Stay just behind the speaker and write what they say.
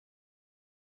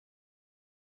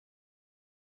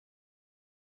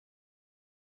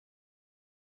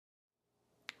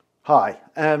Hi,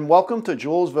 and welcome to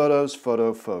Jules Votto's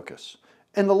Photo Focus.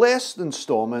 In the last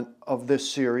installment of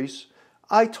this series,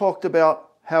 I talked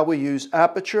about how we use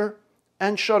aperture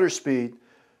and shutter speed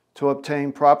to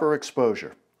obtain proper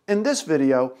exposure. In this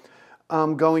video,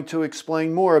 I'm going to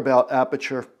explain more about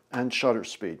aperture and shutter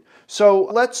speed. So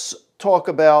let's talk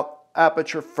about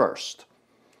aperture first.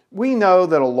 We know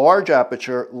that a large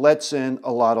aperture lets in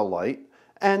a lot of light,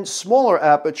 and smaller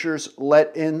apertures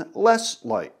let in less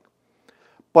light.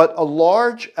 But a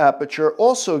large aperture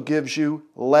also gives you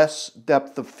less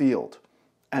depth of field,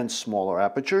 and smaller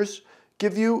apertures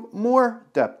give you more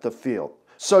depth of field.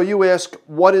 So you ask,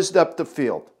 what is depth of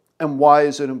field, and why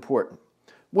is it important?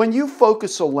 When you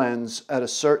focus a lens at a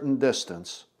certain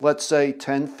distance, let's say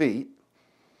 10 feet,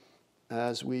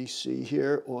 as we see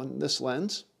here on this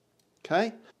lens,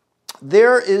 okay,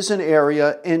 there is an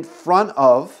area in front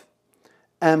of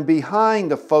and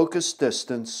behind the focus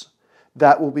distance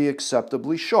that will be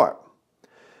acceptably sharp.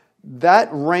 That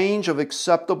range of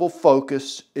acceptable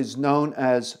focus is known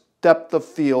as depth of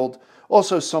field,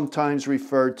 also sometimes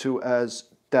referred to as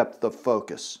depth of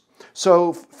focus.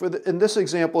 So in this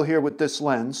example here with this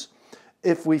lens,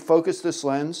 if we focus this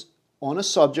lens on a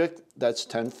subject that's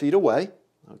 10 feet away,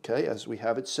 okay, as we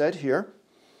have it said here,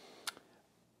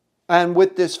 and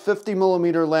with this 50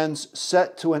 millimeter lens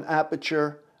set to an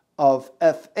aperture of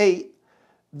f8,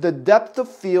 the depth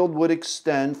of field would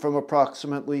extend from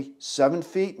approximately 7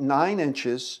 feet 9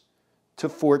 inches to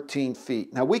 14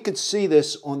 feet. Now we could see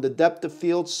this on the depth of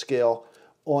field scale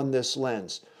on this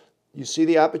lens. You see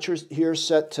the aperture here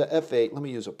set to f8. Let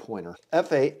me use a pointer.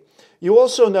 f8. You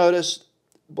also notice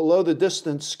below the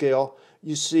distance scale,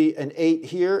 you see an 8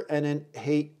 here and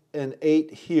an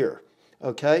 8 here.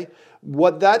 Okay?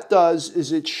 What that does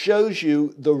is it shows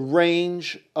you the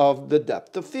range of the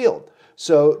depth of field.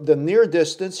 So the near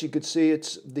distance, you could see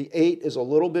the 8 is a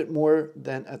little bit more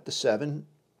than at the 7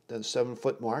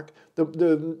 foot mark.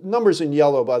 The numbers in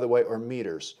yellow, by the way, are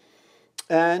meters.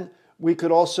 And we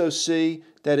could also see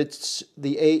that it's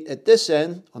the 8 at this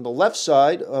end, on the left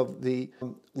side of the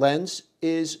lens,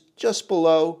 is just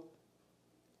below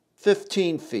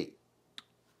 15 feet.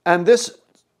 And this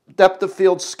depth of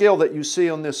field scale that you see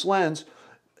on this lens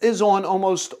is on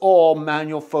almost all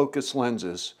manual focus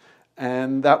lenses.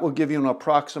 And that will give you an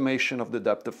approximation of the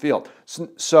depth of field.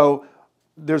 So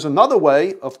there's another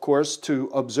way, of course, to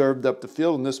observe depth of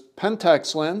field. In this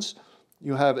Pentax lens,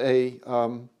 you have a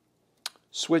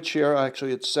switch here.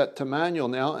 Actually, it's set to manual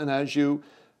now. And as you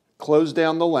close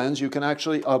down the lens, you can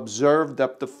actually observe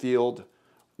depth of field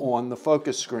on the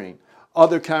focus screen.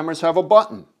 Other cameras have a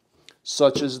button,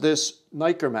 such as this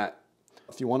Nicormat.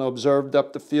 If you want to observe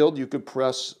depth of field, you could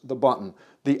press the button.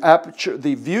 The aperture,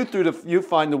 the view through the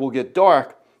viewfinder will get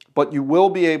dark, but you will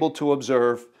be able to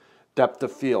observe depth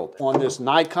of field. On this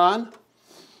Nikon,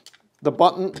 the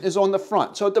button is on the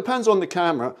front. So it depends on the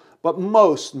camera, but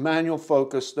most manual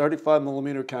focus 35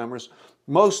 millimeter cameras,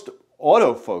 most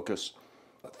autofocus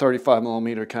 35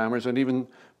 millimeter cameras, and even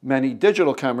many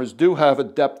digital cameras do have a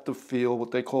depth of field,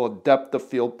 what they call a depth of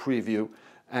field preview,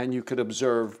 and you could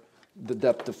observe the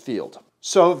depth of field.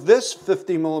 So if this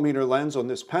 50 millimeter lens on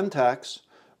this Pentax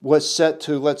was set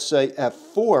to, let's say,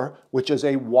 f4, which is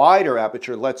a wider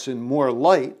aperture, lets in more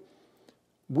light,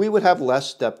 we would have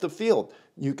less depth of field.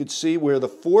 You could see where the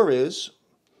 4 is.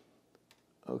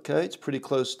 Okay, it's pretty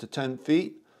close to 10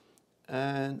 feet.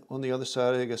 And on the other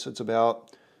side, I guess it's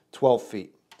about 12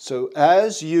 feet. So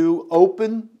as you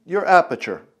open your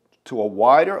aperture to a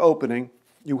wider opening,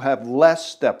 you have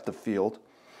less depth of field.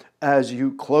 As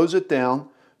you close it down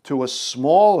to a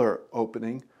smaller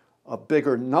opening, a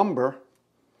bigger number,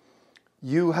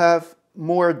 you have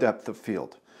more depth of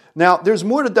field. Now, there's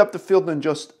more to depth of field than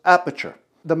just aperture.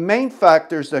 The main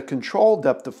factors that control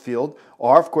depth of field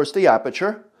are, of course, the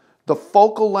aperture, the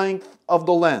focal length of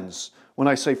the lens. When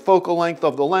I say focal length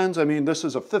of the lens, I mean this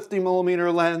is a 50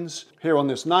 millimeter lens. Here on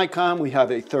this Nikon, we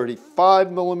have a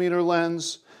 35 millimeter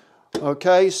lens.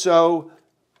 Okay, so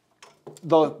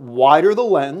the wider the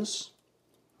lens,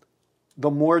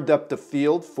 the more depth of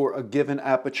field for a given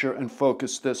aperture and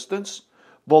focus distance.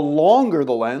 The longer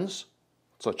the lens,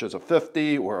 such as a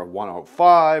 50 or a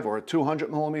 105 or a 200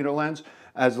 millimeter lens,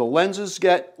 as the lenses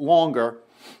get longer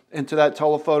into that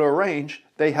telephoto range,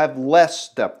 they have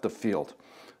less depth of field.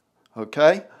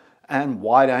 Okay? And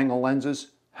wide angle lenses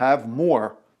have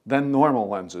more than normal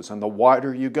lenses. And the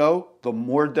wider you go, the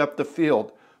more depth of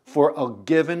field for a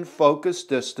given focus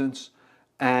distance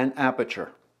and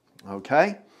aperture.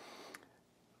 Okay?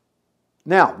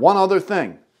 Now, one other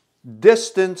thing,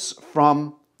 distance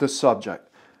from the subject.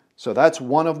 So that's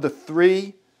one of the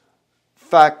 3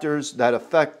 factors that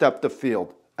affect depth of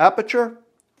field. Aperture,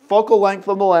 focal length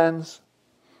of the lens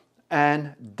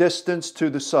and distance to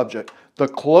the subject. The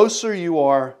closer you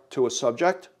are to a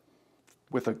subject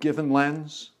with a given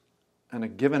lens and a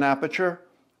given aperture,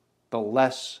 the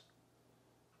less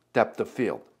depth of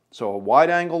field. So a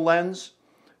wide-angle lens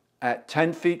at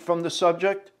 10 feet from the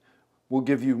subject will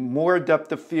give you more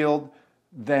depth of field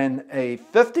than a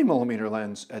 50mm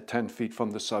lens at 10 feet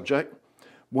from the subject.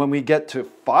 When we get to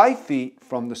 5 feet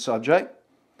from the subject,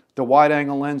 the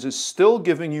wide-angle lens is still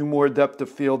giving you more depth of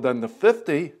field than the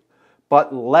 50,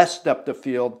 but less depth of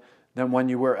field than when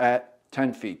you were at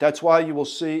 10 feet. That's why you will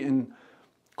see in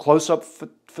close-up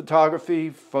photography,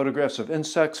 photographs of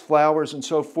insects, flowers, and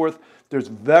so forth, there's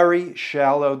very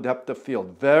shallow depth of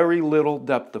field, very little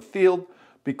depth of field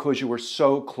because you are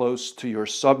so close to your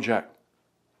subject.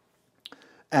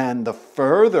 And the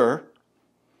further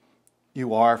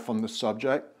you are from the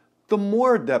subject, the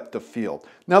more depth of field.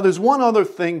 Now there's one other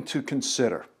thing to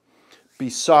consider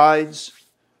besides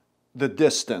the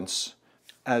distance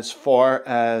as far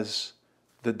as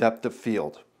the depth of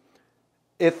field.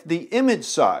 If the image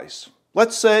size,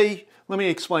 let's say, let me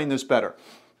explain this better.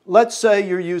 Let's say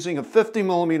you're using a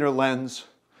 50mm lens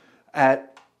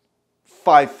at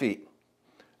 5 feet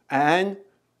and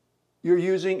you're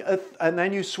using and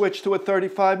then you switch to a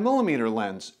 35mm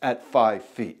lens at 5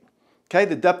 feet. Okay,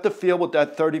 the depth of field with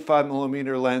that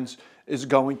 35mm lens is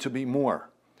going to be more.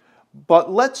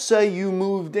 But let's say you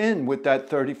moved in with that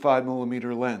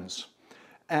 35mm lens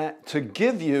to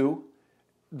give you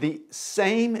the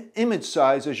same image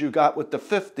size as you got with the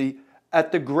 50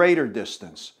 at the greater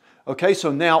distance. Okay,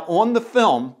 so now on the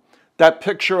film, that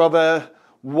picture of a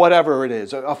whatever it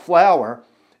is, a flower,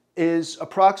 is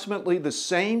approximately the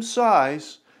same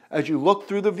size as you look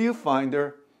through the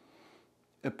viewfinder,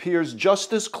 appears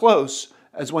just as close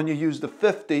as when you use the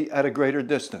 50 at a greater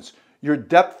distance. Your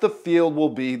depth of field will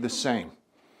be the same.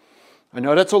 I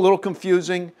know that's a little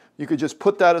confusing. You could just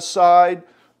put that aside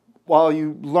while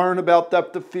you learn about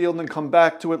depth of field and come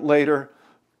back to it later,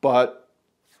 but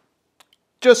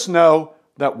just know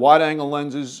that wide-angle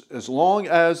lenses, as long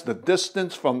as the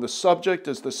distance from the subject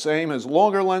is the same as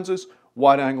longer lenses,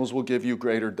 wide angles will give you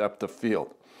greater depth of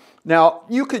field. Now,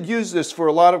 you could use this for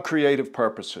a lot of creative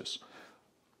purposes.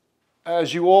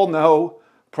 As you all know,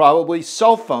 probably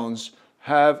cell phones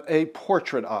have a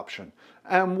portrait option.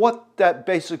 And what that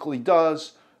basically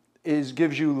does is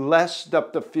gives you less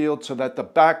depth of field so that the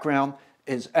background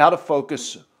is out of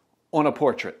focus on a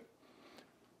portrait.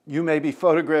 You may be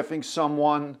photographing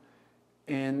someone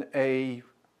in a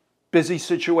busy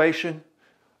situation,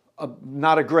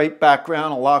 not a great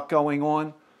background, a lot going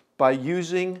on. By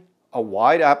using a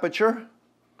wide aperture,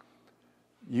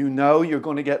 you know you're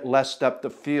going to get less depth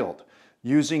of field.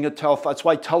 Using a that's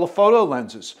why telephoto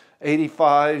lenses,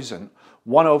 85s and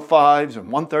 105s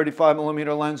and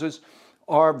 135mm lenses,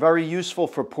 are very useful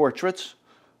for portraits.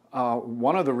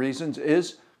 One of the reasons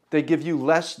is they give you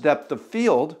less depth of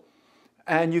field,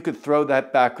 and you could throw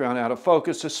that background out of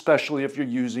focus, especially if you're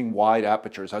using wide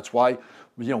apertures. That's why,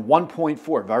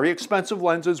 1.4, very expensive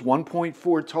lenses,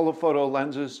 1.4 telephoto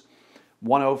lenses,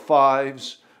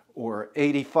 105s or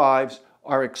 85s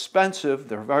are expensive.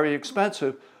 They're very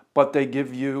expensive, but they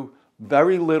give you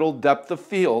very little depth of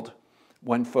field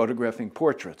when photographing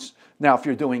portraits. Now, if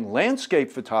you're doing landscape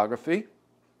photography,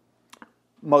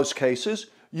 most cases,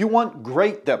 you want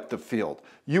great depth of field.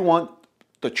 You want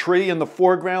the tree in the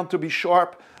foreground to be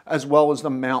sharp, as well as the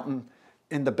mountain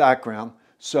in the background.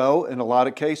 So, in a lot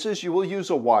of cases, you will use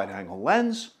a wide-angle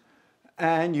lens,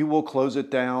 and you will close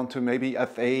it down to maybe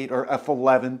f8 or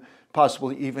f11,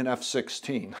 possibly even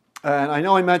f16. And I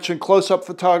know I mentioned close-up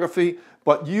photography,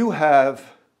 but you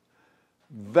have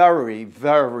very,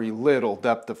 very little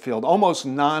depth of field, almost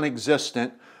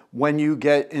non-existent when you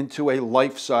get into a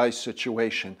life-size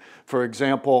situation. For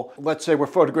example, let's say we're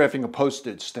photographing a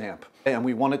postage stamp and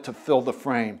we want it to fill the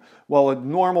frame. Well, a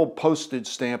normal postage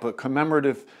stamp, a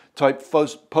commemorative type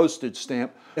postage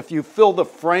stamp, if you fill the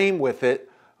frame with it,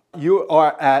 you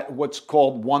are at what's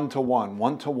called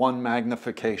one-to-one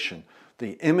magnification.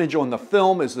 The image on the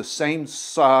film is the same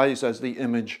size as the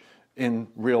image in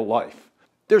real life.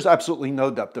 There's absolutely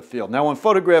no depth of field. Now, when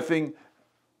photographing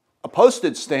a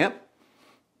postage stamp,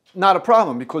 not a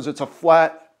problem because it's a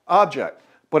flat object.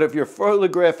 But if you're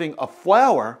photographing a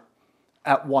flower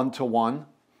at one-to-one,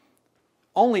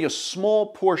 only a small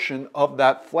portion of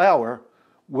that flower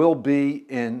will be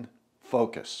in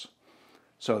focus.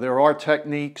 So there are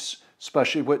techniques,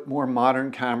 especially with more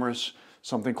modern cameras,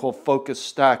 something called focus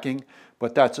stacking,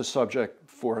 but that's a subject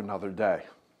for another day.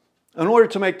 In order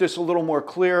to make this a little more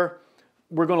clear,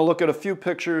 we're going to look at a few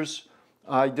pictures.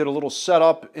 I did a little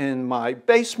setup in my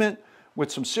basement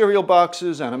with some cereal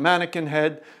boxes and a mannequin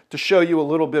head to show you a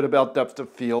little bit about depth of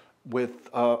field with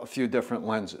a few different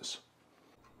lenses.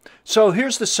 So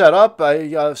here's the setup.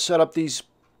 I set up these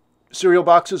cereal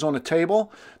boxes on a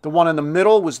table. The one in the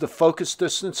middle was the focus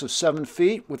distance of 7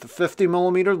 feet with a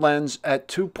 50mm lens at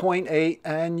 2.8,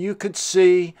 and you could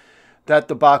see that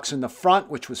the box in the front,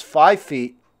 which was 5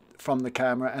 feet from the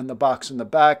camera, and the box in the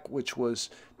back, which was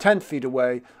 10 feet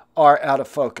away, are out of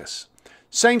focus.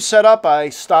 Same setup. I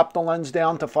stopped the lens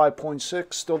down to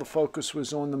 5.6. Still the focus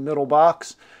was on the middle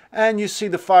box. And you see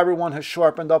the fiber one has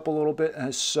sharpened up a little bit,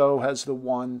 and so has the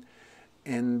one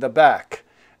in the back.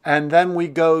 And then we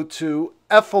go to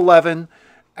f11,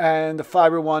 and the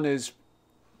fiber one is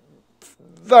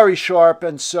very sharp,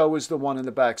 and so is the one in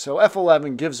the back. So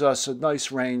f11 gives us a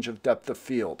nice range of depth of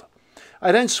field.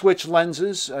 I then switched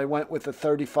lenses. I went with a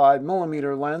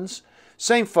 35mm lens.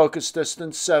 Same focus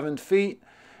distance, 7 feet.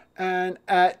 And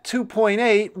at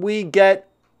 2.8, we get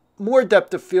more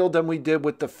depth of field than we did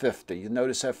with the 50. You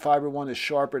notice that fiber one is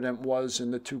sharper than it was in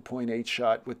the 2.8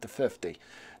 shot with the 50.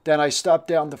 Then I stopped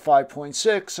down to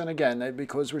 5.6, and again,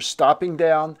 because we're stopping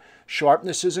down,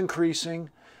 sharpness is increasing,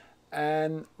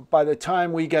 and by the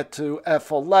time we get to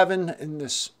f11 in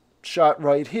this shot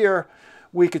right here,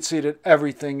 we could see that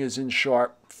everything is in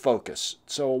sharp focus.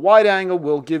 So a wide angle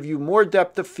will give you more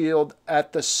depth of field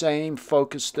at the same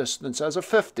focus distance as a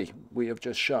 50 we have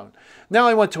just shown. Now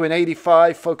I went to an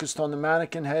 85, focused on the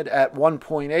mannequin head at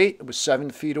 1.8. It was 7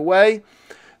 feet away.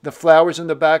 The flowers in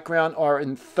the background are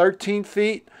in 13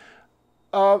 feet.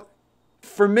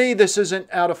 For me, this isn't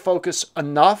out of focus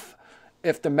enough.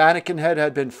 If the mannequin head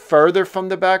had been further from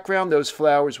the background, those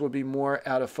flowers would be more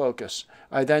out of focus.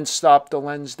 I then stopped the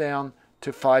lens down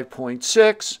to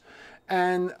 5.6.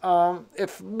 And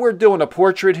if we're doing a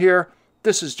portrait here,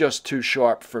 this is just too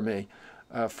sharp for me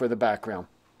for the background.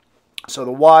 So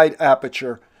the wide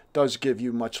aperture does give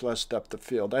you much less depth of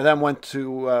field. I then went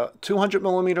to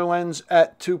 200mm lens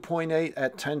at 2.8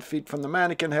 at 10 feet from the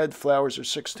mannequin head. Flowers are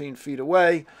 16 feet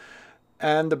away.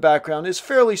 And the background is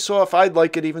fairly soft. I'd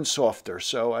like it even softer.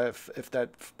 So if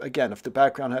the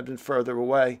background had been further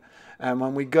away. And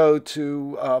when we go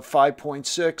to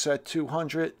 5.6 at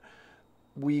 200,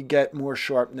 we get more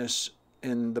sharpness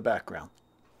in the background.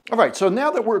 All right, so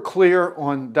now that we're clear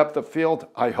on depth of field,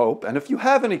 I hope, and if you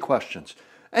have any questions,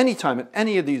 anytime in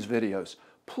any of these videos,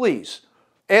 please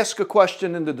ask a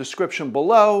question in the description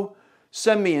below,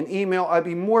 send me an email. I'd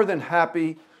be more than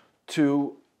happy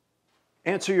to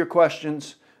answer your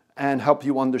questions and help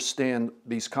you understand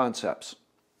these concepts.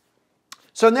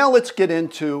 So now let's get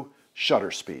into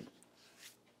shutter speed.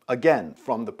 Again,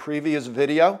 from the previous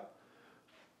video,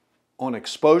 on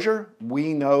exposure,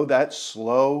 we know that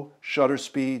slow shutter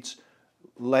speeds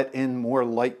let in more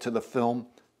light to the film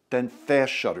than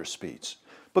fast shutter speeds.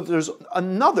 But there's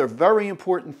another very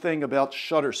important thing about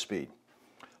shutter speed.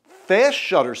 Fast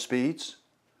shutter speeds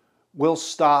will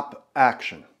stop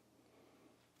action.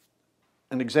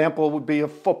 An example would be a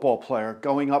football player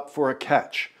going up for a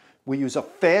catch. We use a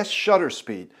fast shutter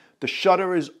speed. The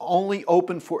shutter is only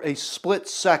open for a split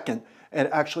second and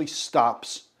it actually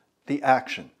stops the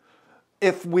action.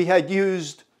 If we had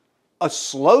used a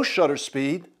slow shutter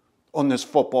speed on this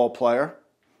football player,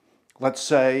 let's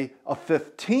say a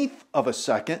 15th of a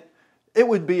second, it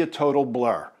would be a total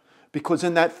blur. Because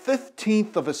in that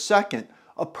 15th of a second,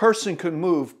 a person could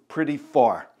move pretty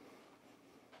far.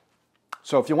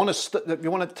 So if you want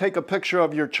to take a picture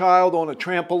of your child on a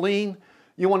trampoline,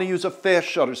 you want to use a fast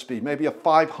shutter speed, maybe a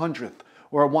 500th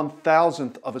or a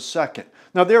 1,000th of a second.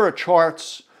 Now there are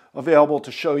charts available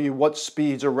to show you what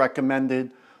speeds are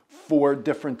recommended for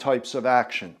different types of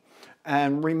action.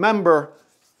 And remember,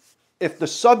 if the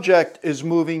subject is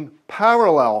moving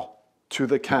parallel to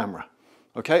the camera,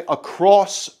 okay,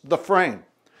 across the frame,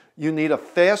 you need a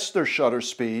faster shutter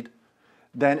speed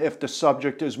than if the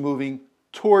subject is moving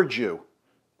towards you.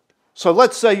 So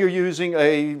let's say you're using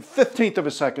a 15th of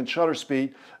a second shutter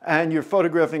speed and you're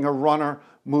photographing a runner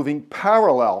moving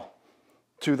parallel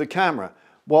to the camera.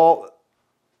 Well,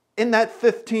 in that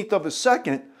 15th of a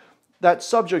second, that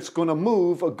subject's going to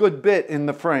move a good bit in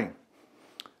the frame.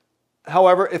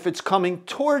 However, if it's coming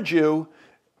towards you,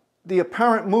 the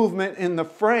apparent movement in the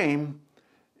frame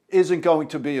isn't going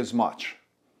to be as much.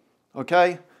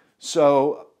 Okay?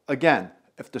 So again,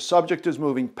 if the subject is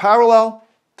moving parallel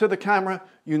to the camera,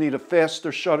 you need a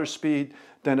faster shutter speed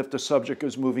than if the subject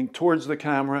is moving towards the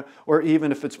camera, or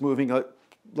even if it's moving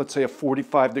let's say a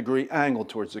 45-degree angle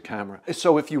towards the camera.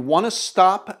 So if you want to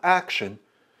stop action,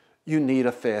 you need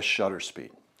a fast shutter speed.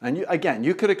 And again,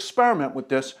 you could experiment with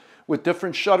this with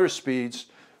different shutter speeds.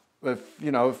 If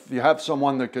you have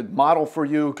someone that could model for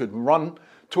you, could run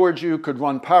towards you could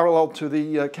run parallel to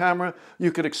the camera.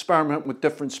 You could experiment with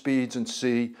different speeds and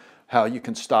see how you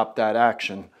can stop that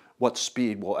action, what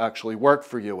speed will actually work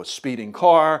for you. A speeding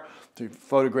car, to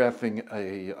photographing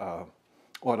a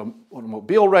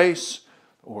automobile race,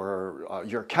 or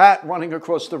your cat running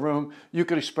across the room. You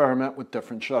could experiment with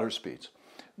different shutter speeds.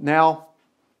 Now,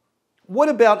 what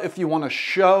about if you want to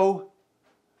show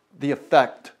the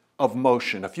effect of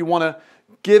motion? If you want to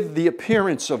give the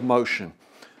appearance of motion,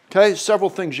 okay, several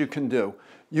things you can do.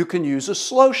 You can use a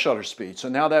slow shutter speed. So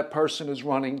now that person is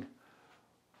running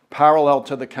parallel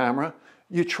to the camera.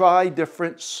 You try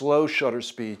different slow shutter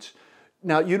speeds.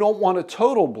 Now, you don't want a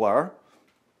total blur,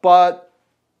 but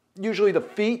usually the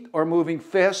feet are moving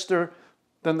faster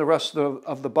than the rest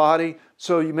of the body.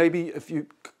 So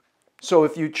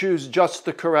if you choose just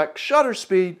the correct shutter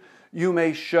speed, you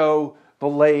may show the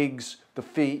legs, the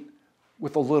feet,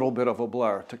 with a little bit of a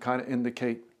blur to kind of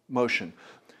indicate motion.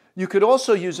 You could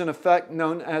also use an effect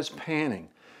known as panning.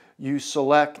 You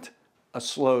select a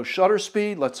slow shutter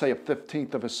speed, let's say a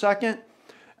 1/15 of a second,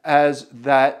 as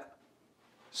that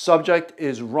subject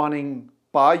is running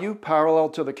by you parallel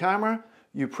to the camera.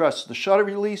 You press the shutter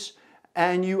release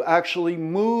and you actually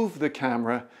move the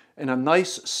camera in a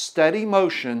nice steady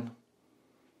motion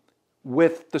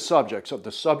with the subject. So if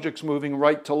the subject's moving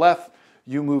right to left,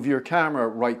 you move your camera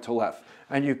right to left.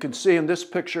 And you can see in this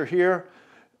picture here,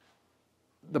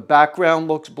 the background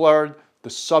looks blurred, the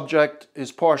subject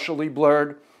is partially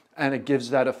blurred, and it gives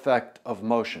that effect of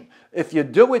motion. If you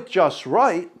do it just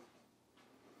right,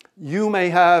 you may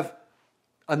have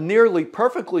a nearly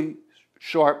perfectly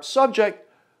sharp subject,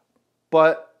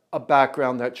 but a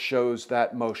background that shows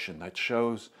that motion, that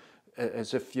shows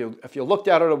as if you looked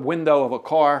out at a window of a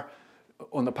car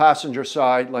on the passenger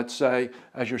side, let's say,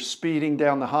 as you're speeding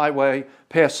down the highway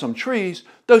past some trees,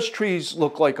 those trees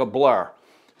look like a blur.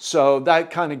 So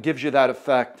that kind of gives you that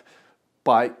effect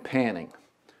by panning.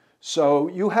 So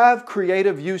you have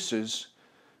creative uses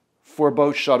for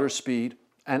both shutter speed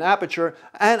and aperture,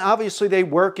 and obviously they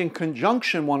work in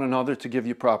conjunction one another to give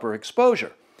you proper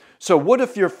exposure. So what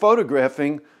if you're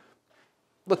photographing,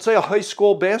 let's say, a high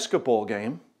school basketball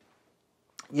game?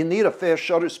 You need a fast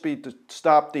shutter speed to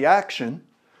stop the action,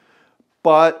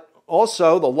 but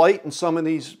also the light in some of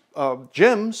these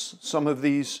gyms, some of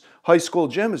these high school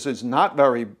gyms is not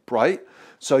very bright,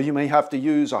 so you may have to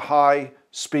use a high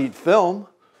speed film,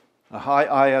 a high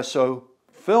ISO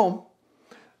film,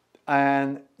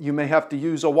 and you may have to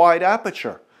use a wide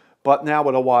aperture. But now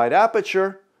with a wide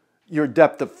aperture, your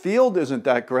depth of field isn't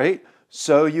that great,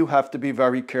 so you have to be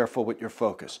very careful with your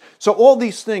focus. So all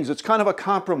these things, it's kind of a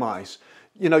compromise.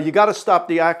 You know, you got to stop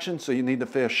the action, so you need the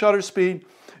fast shutter speed.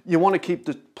 You want to keep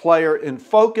the player in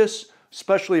focus,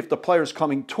 especially if the player is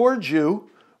coming towards you.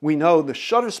 We know the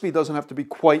shutter speed doesn't have to be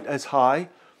quite as high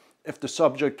if the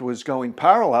subject was going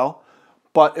parallel,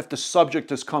 but if the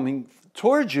subject is coming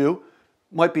towards you,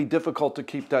 it might be difficult to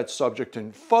keep that subject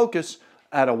in focus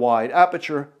at a wide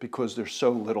aperture because there's so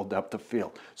little depth of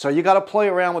field. So you got to play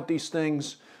around with these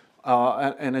things,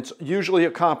 and it's usually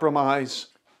a compromise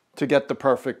to get the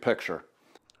perfect picture.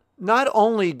 Not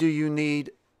only do you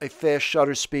need a fast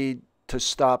shutter speed to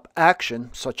stop action,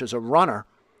 such as a runner,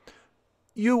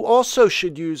 you also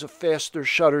should use a faster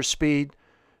shutter speed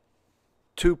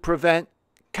to prevent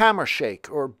camera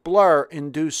shake or blur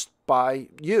induced by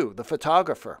you, the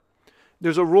photographer.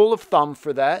 There's a rule of thumb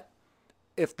for that.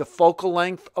 If the focal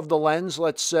length of the lens,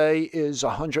 let's say, is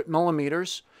 100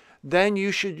 millimeters, then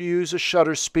you should use a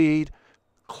shutter speed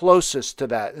closest to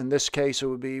that. In this case, it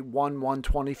would be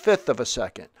 1/125th of a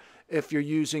second. If you're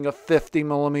using a 50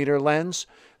 millimeter lens,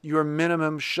 your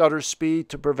minimum shutter speed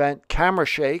to prevent camera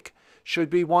shake should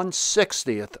be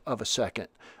 1/60th of a second.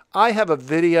 I have a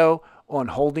video on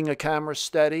holding a camera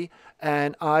steady,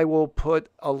 and I will put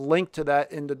a link to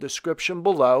that in the description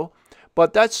below.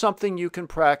 But that's something you can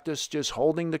practice, just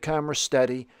holding the camera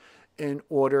steady in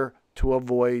order to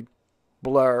avoid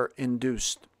blur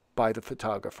induced by the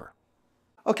photographer.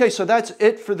 Okay, so that's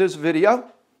it for this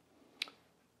video.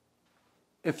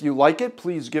 If you like it,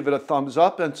 please give it a thumbs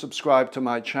up and subscribe to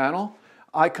my channel.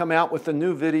 I come out with a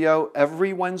new video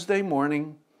every Wednesday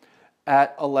morning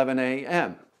at 11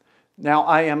 a.m. Now,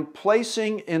 I am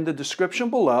placing in the description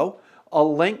below a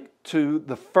link to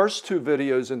the first two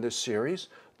videos in this series.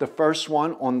 The first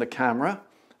one on the camera,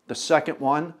 the second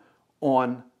one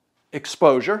on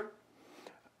exposure.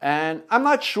 And I'm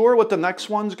not sure what the next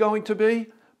one's going to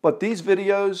be, but these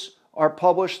videos are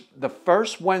published the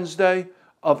first Wednesday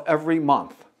of every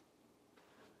month.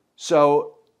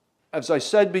 So, as I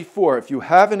said before, if you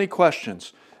have any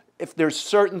questions, if there's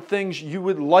certain things you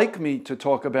would like me to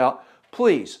talk about,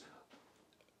 please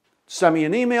send me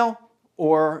an email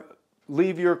or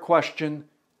leave your question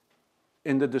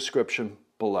in the description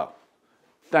below.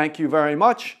 Thank you very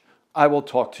much. I will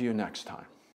talk to you next time.